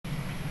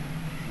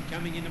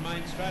coming into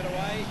main straight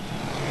away.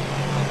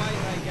 Away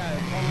they go.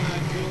 Colin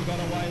O'Toole got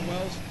away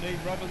well. Steve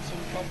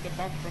Robinson copped the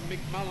bump from Mick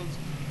Mullins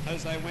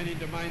as they went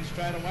into main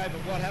straight away.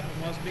 But what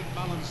happened was Mick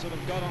Mullins sort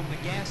of got on the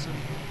gas and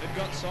it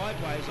got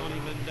sideways on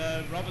him,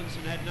 and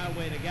Robinson had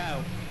nowhere to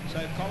go.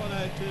 So Colin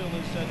O'Toole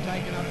has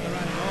taken up the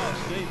running. Oh,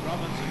 Steve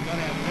Robinson got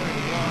out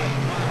very wide.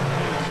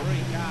 1,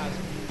 2, 3 cars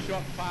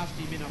shot past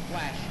him in a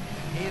flash.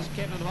 Here's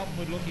Kevin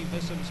Hopwood looking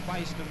for some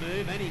space to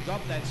move, and he got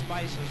that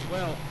space as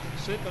well.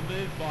 Super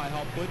move by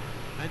Hopwood.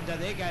 And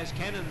there goes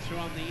Cannon through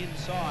on the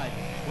inside.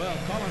 Well,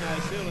 Colin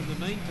O'Toole in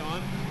the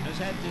meantime has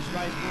had this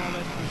race more or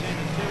less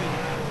presented to him.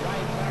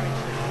 Ray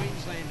Claridge, the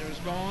Queenslander, has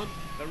gone.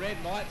 The red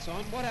light's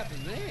on. What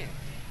happened there?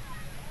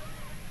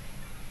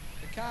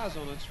 The car's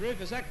on its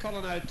roof. Is that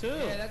Colin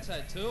O'Toole? Yeah, that's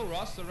O'Toole,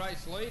 Ross, the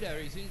race leader.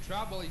 He's in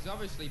trouble. He's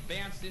obviously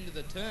bounced into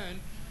the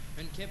turn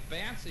and kept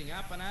bouncing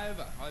up and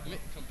over. I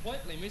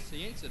completely missed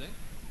the incident.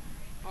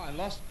 I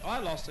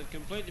lost it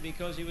completely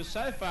because he was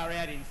so far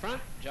out in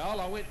front,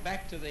 Joel. I went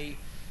back to the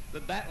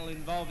battle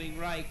involving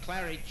Ray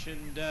Claridge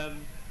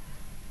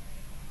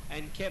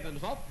and Kevin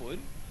Hopwood.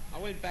 I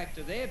went back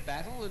to their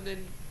battle and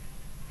then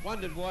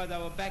wondered why they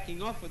were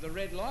backing off with the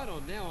red light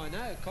on. Now I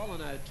know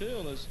Colin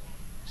O'Toole has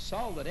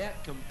sold it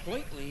out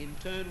completely in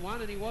turn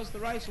 1, and he was the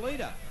race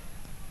leader.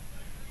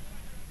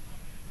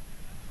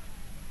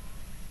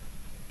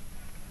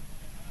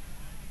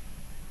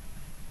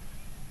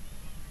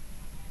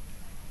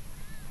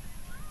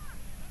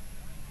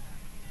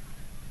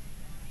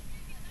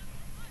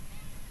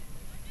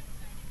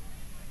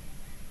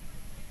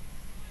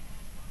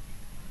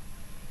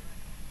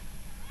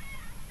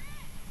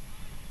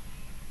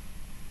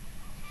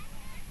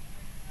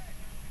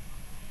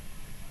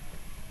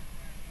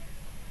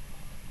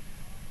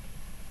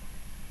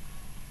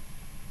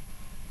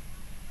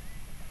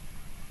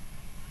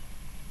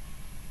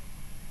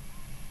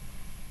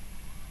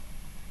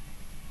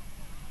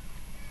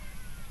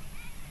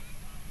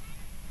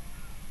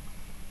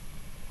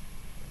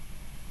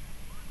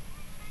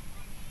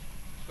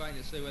 Trying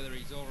to see whether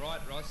he's all right,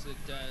 Ross. It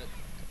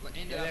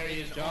ended up there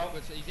he is, Joel.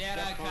 awkward. He's out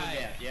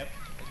okay. Yep.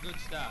 It's a good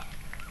start.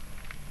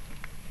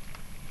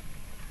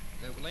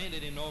 They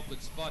landed in an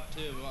awkward spot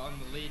too on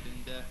the lid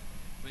and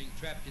being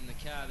trapped in the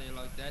car there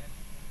like that.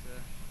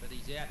 But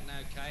he's out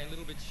and okay. A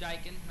little bit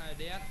shaken,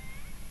 no doubt.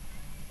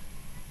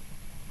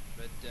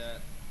 But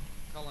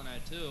Colin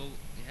O'Toole,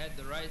 he had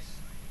the race,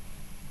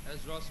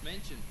 as Ross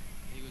mentioned.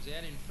 He was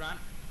out in front.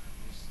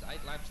 There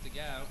was 8 laps to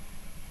go.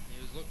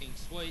 He was looking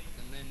sweet,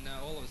 and then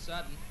all of a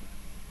sudden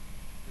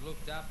he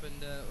looked up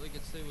and we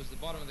could see was the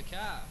bottom of the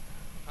car.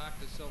 Parked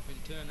herself in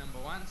turn number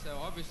 1, so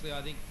obviously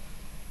I think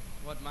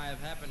what may have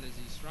happened is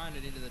he's thrown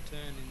it into the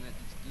turn in that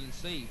you can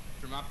see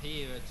from up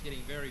here it's getting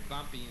very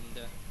bumpy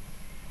and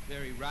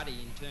very ruddy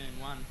in turn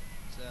 1.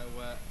 So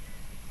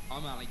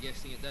I'm only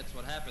guessing that that's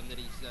what happened, that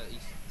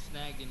he's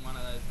snagged in one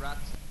of those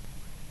ruts.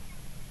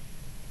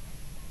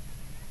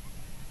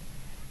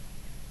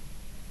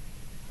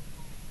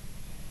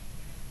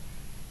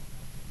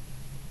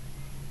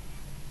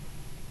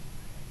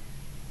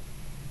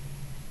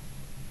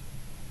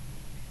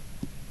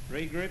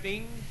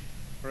 Regrouping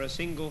for a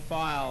single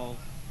file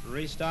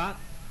restart.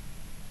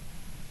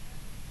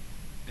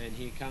 And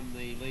here come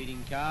the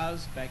leading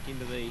cars back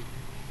into the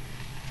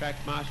track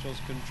marshal's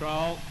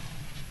control.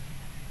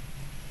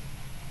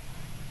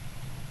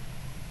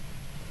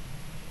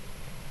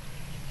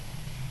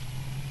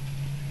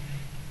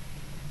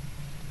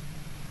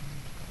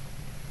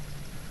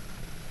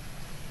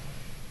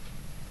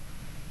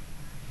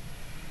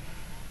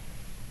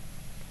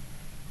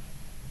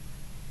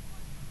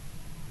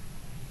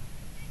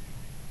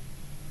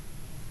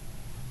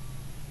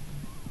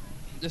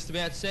 Just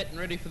about set and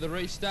ready for the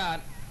restart.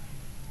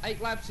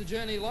 8 laps of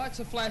journey, lights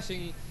are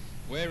flashing.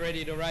 We're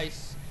ready to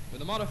race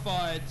with the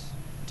modifieds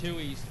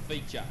Tui's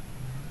feature.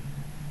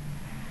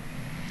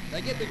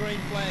 They get the green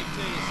flag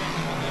to you, send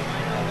them on their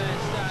way. Not a bad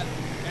start.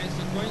 As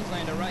the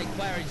Queenslander, Ray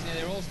Claridge. Now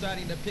they're all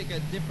starting to pick a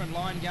different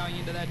line going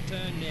into that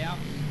turn now,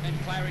 and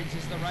Claridge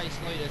is the race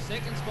leader.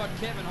 Second spot,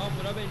 Kevin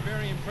Hopwood. I've been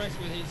very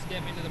impressed with his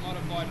step into the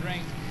modified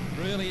ranks.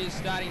 Really is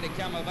starting to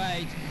come of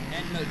age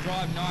and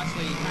drive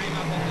nicely. He came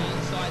up on the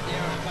inside there,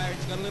 and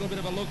Claridge got a little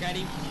bit of a look at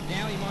him.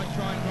 Now he might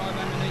try and drive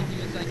underneath him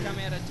as they come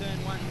out of turn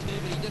 1,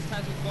 2, but he just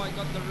hasn't quite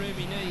got the room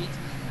he needs.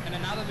 And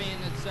another man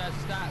that's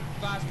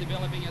fast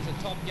developing as a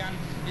top gun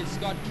is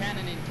Scott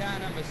Cannon in car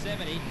number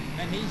 70,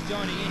 and he's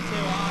joining in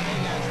too. Oh,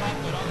 there goes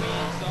Hopwood on the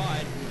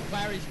inside.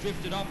 Claridge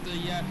drifted off the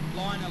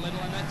line a little,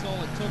 and that's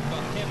all it took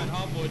for Kevin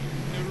Hopwood,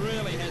 who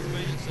really has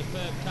been a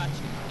superb touch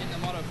in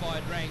the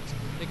modified ranks,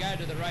 to go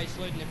to the race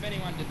lead. And if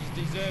anyone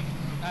deserved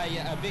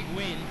a big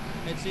win,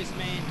 it's this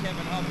man,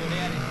 Kevin Hopwood,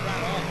 out in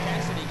front. Oh,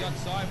 Cassidy got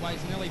sideways,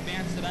 nearly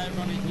bounced it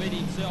over on his lid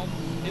himself.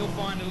 He'll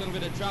find a little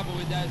bit of trouble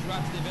with those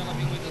ruts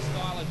developing with the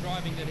style of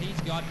driving that he's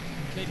got,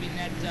 keeping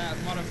that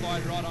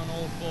modified rod on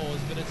all fours.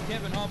 But it's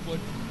Kevin Hopwood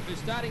who's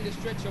starting to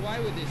stretch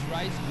away with this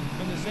race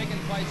from the second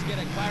place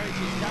getter. Claridge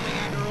is coming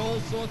under all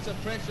sorts of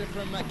pressure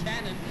from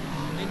Cannon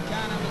in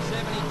car number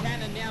 70.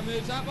 Cannon now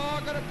moves up.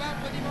 Oh, got a bump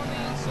with him on the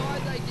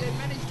inside. They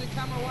managed to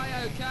come away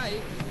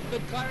okay,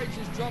 but Claridge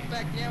has dropped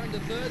back now into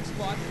third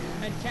spot,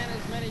 and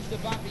Canner's managed to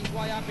bump his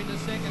way up into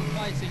second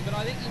placing. But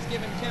I think he's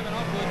given Kevin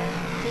Hopwood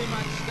too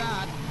much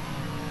start.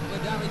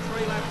 With only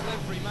 3 laps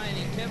left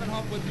remaining, Kevin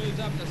Hopwood moves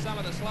up to some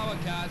of the slower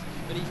cars,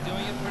 but he's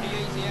doing it pretty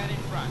easy out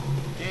in front.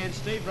 And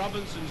Steve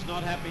Robinson's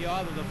not happy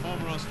either, the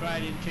former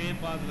Australian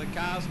champ. Either the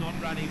car's not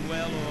running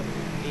well or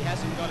he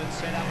hasn't got it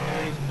set up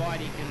for these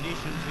bitey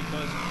conditions,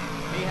 because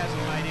he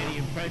hasn't made any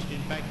impression.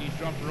 In fact, he's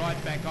dropped right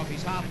back off.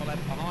 He's half a lap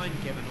behind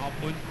Kevin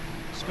Hopwood.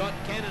 Scott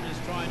Cannon is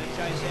trying to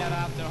chase out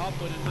after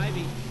Hopwood, and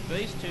maybe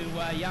these two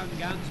young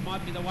guns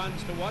might be the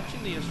ones to watch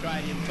in the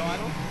Australian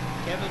title.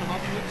 Kevin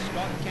Hopwood,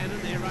 Scott Cannon,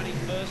 they're running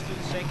first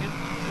and second.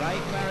 Ray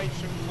Claridge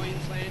from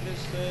Queensland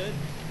is third.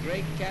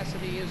 Greg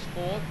Cassidy is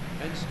fourth,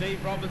 and Steve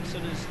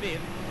Robinson is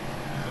fifth.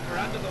 But we're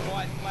under the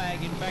white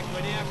flag. In fact,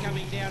 we're now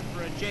coming down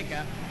for a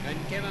checker, and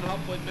Kevin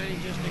Hopwood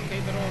manages to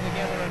keep it all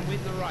together and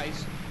win the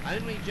race.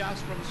 Only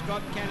just from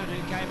Scott Cannon,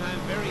 who came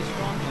home very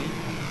strongly.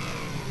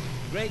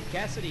 Greg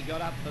Cassidy got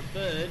up for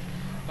third,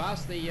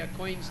 past the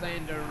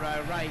Queenslander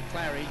Ray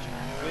Claridge,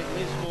 with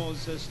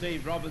Lismore's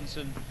Steve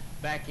Robinson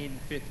back in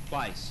fifth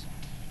place.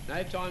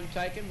 No time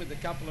taken with a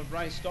couple of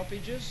race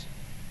stoppages.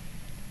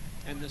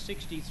 And the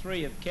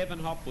 63 of Kevin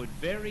Hopwood,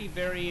 very,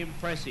 very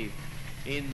impressive in